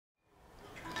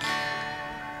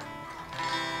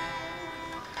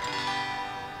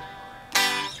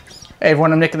Hey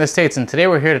everyone, I'm Nick in the States, and today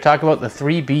we're here to talk about the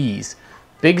 3 Bs.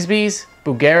 Bigsbys,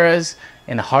 Bugeras,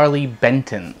 and Harley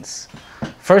Bentons.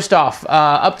 First off,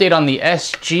 update on the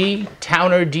SG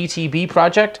Towner DTB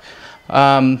project.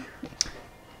 I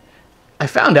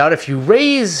found out if you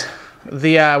raise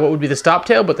the, what would be the stop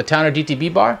tail, but the Towner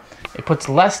DTB bar, it puts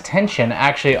less tension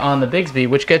actually on the Bigsby,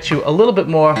 which gets you a little bit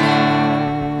more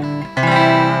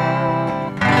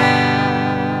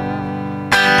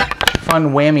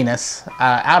fun whamminess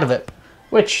out of it,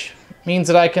 which means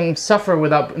that I can suffer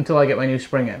without until I get my new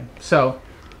spring in. So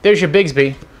there's your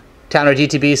Bigsby Towner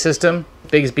DTB system,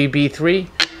 Bigsby B3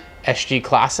 SG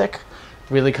Classic,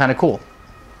 really kind of cool.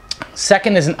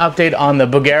 Second is an update on the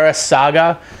Bugera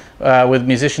saga with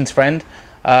Musician's Friend.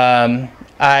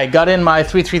 I got in my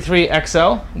 333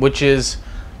 XL, which is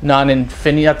not the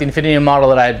Infinium model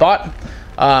that I had bought.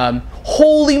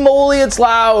 Holy moly, it's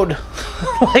loud!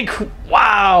 Like,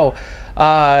 wow!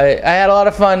 I had a lot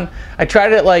of fun. I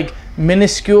tried it like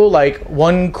minuscule, like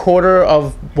 1/4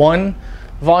 of 1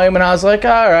 volume, and I was like,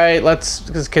 all right,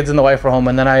 because kids and the wife were home,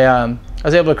 and then I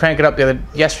was able to crank it up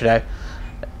yesterday,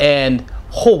 and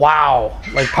oh wow,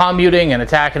 like palm muting and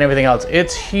attack and everything else.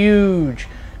 It's huge,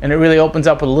 and it really opens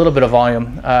up with a little bit of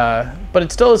volume, but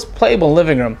it still is playable in the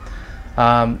living room.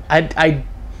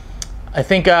 I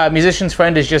think Musician's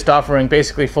Friend is just offering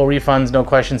basically full refunds, no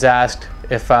questions asked,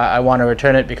 if I want to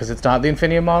return it because it's not the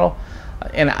Infinium model,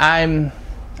 and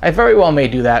I very well may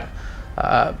do that.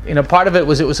 You know, part of it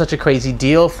was such a crazy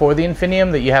deal for the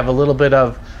Infinium that you have a little bit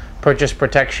of purchase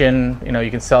protection. You know,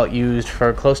 you can sell it used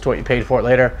for close to what you paid for it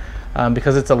later,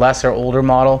 because it's a lesser, older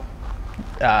model.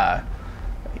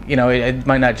 You know, it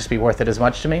might not just be worth it as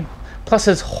much to me. Plus,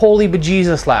 it's holy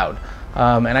bejesus loud.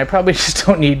 And I probably just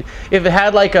don't need. If it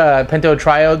had like a Pento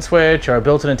triode switch or a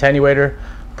built-in attenuator,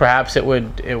 perhaps it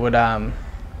would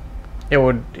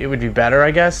be better,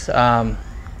 I guess. I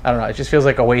don't know. It just feels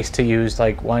like a waste to use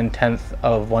like 1/10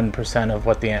 of 1% of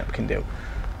what the amp can do.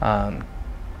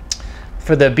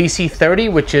 For the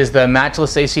BC30, which is the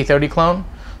matchless AC30 clone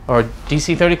or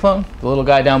DC30 clone, the little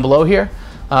guy down below here,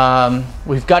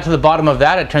 we've got to the bottom of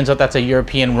that. It turns out that's a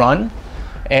European run.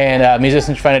 And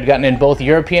Musician's Friend had gotten in both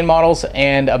European models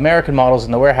and American models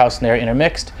in the warehouse, and they're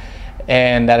intermixed.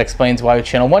 And that explains why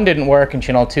channel 1 didn't work and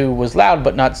channel 2 was loud,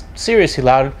 but not seriously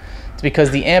loud. It's because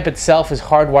the amp itself is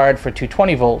hardwired for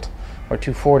 220 volt or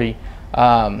 240,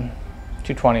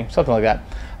 220, something like that.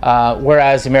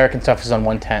 Whereas the American stuff is on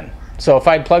 110. So if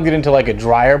I'd plugged it into like a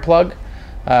dryer plug,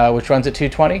 which runs at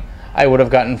 220, I would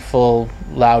have gotten full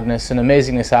loudness and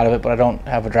amazingness out of it, but I don't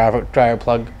have a dryer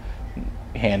plug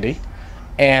handy.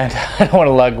 And I don't want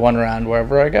to lug one around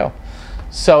wherever I go.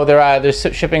 So they're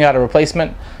shipping out a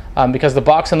replacement. Because the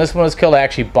box on this one was killed, I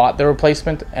actually bought the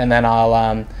replacement, and then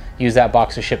I'll use that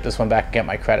box to ship this one back and get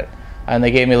my credit. And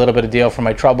they gave me a little bit of deal for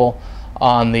my trouble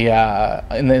on the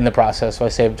in the process, so I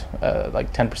saved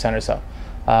like 10% or so.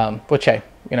 Which, hey,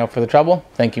 you know, for the trouble,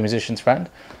 thank you, Musician's Friend.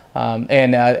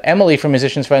 And Emily from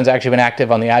Musician's Friend's actually been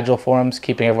active on the Agile forums,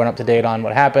 keeping everyone up to date on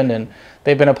what happened, and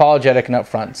they've been apologetic and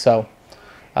upfront. So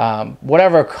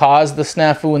whatever caused the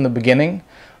snafu in the beginning,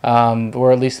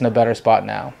 we're at least in a better spot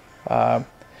now.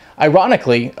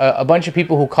 Ironically, a bunch of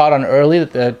people who caught on early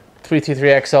that the 333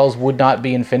 XLs would not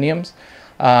be Infiniums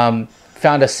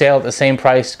found a sale at the same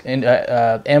price, and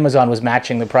Amazon was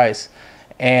matching the price.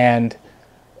 And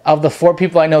of the 4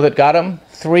 people I know that got them,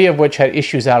 3 of which had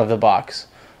issues out of the box.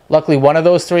 Luckily, one of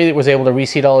those 3 was able to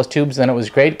reseat all his tubes, then it was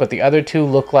great, but the other 2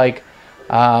 look like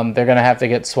they're going to have to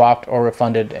get swapped or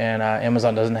refunded, and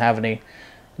Amazon doesn't have any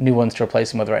new ones to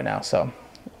replace them with right now. So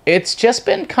it's just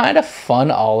been kind of fun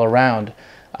all around.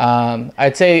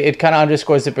 I'd say it kind of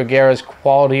underscores that Bugera's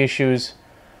quality issues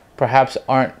perhaps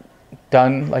aren't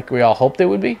done like we all hoped they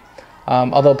would be.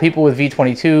 Although people with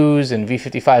V22s and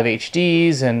V55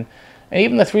 HDs and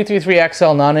even the 333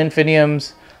 XL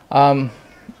non-Infiniums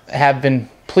have been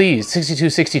pleased.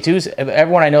 6262s,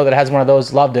 everyone I know that has one of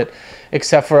those loved it,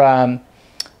 except for I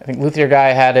think Luthier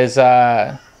guy had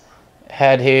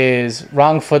his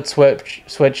wrong foot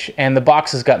switch and the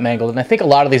boxes got mangled. And I think a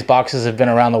lot of these boxes have been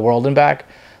around the world and back.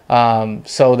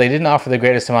 So they didn't offer the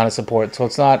greatest amount of support. So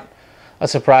it's not a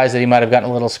surprise that he might have gotten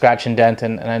a little scratch and dent.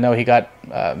 And I know he got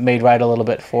made right a little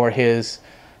bit for his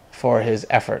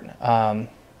effort.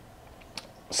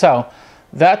 So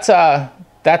that's the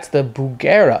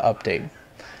Bugera update.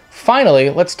 Finally,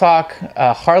 let's talk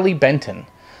Harley Benton.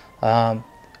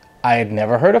 I had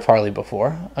never heard of Harley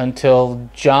before until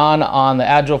John on the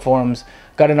Agile forums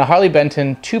got in a Harley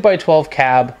Benton 2x12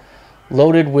 cab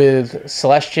loaded with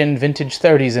Celestion vintage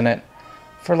 30s in it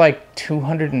for like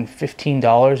 $215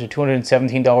 or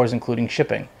 $217 including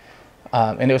shipping.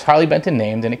 and it was Harley Benton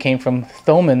named, and it came from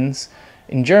Thomanns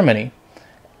in Germany,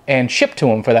 and shipped to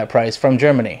him for that price from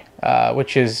Germany,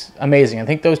 which is amazing. I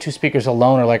think those two speakers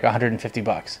alone are like 150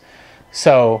 bucks.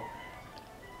 So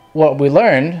what we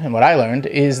learned, and what I learned,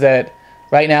 is that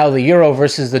right now the euro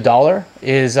versus the dollar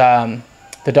is, the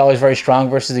dollar is very strong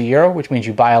versus the euro, which means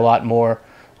you buy a lot more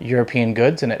European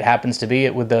goods, and it happens to be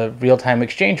with the real-time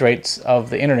exchange rates of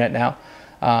the internet now.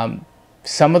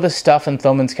 Some of the stuff in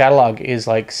Thomanns' catalog is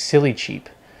like silly cheap.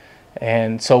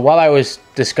 And so while I was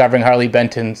discovering Harley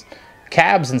Bentons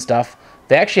cabs and stuff,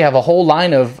 they actually have a whole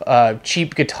line of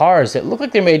cheap guitars that look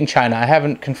like they're made in China. I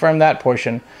haven't confirmed that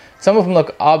portion. Some of them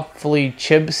look awfully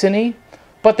Gibson-y,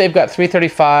 but they've got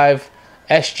 335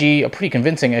 SG, a pretty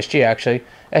convincing SG actually,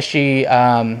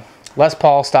 SG Les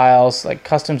Paul styles, like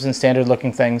customs and standard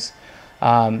looking things.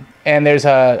 And there's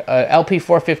a LP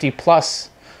 450 Plus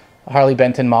Harley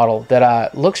Benton model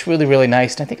that looks really, really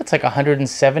nice. And I think it's like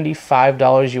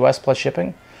 $175 US plus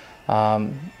shipping.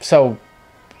 So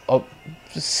a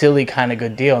silly kind of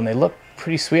good deal, and they look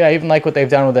pretty sweet. I even like what they've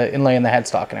done with the inlay in the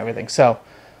headstock and everything. So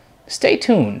stay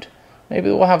tuned. Maybe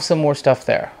we'll have some more stuff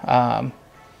there.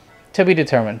 To be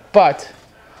determined. But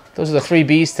those are the 3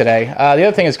 Bs today. The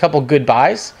other thing is a couple good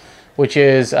buys, which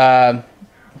is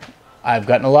I've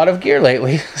gotten a lot of gear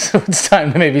lately, so it's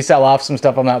time to maybe sell off some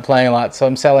stuff I'm not playing a lot. So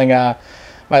I'm selling my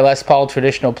Les Paul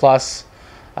Traditional Plus,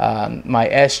 my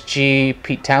SG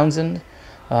Pete Townsend,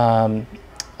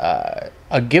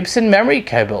 a Gibson memory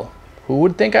cable. Who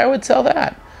would think I would sell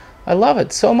that? I love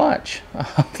it so much.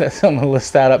 I'm going to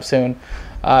list that up soon.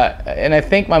 And I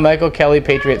think my Michael Kelly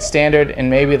Patriot Standard and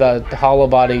maybe the hollow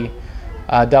body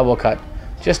double cut,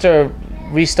 just to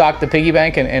restock the piggy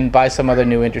bank and buy some other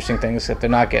new interesting things that they're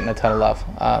not getting a ton of love.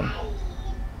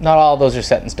 Not all of those are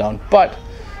set in stone, but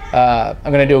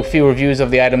I'm going to do a few reviews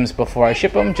of the items before I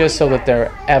ship them, just so that they're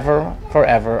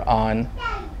forever on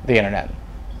the internet.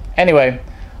 Anyway,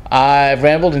 I've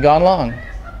rambled and gone long.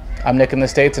 I'm Nick in the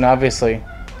States, and obviously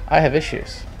I have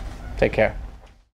issues. Take care.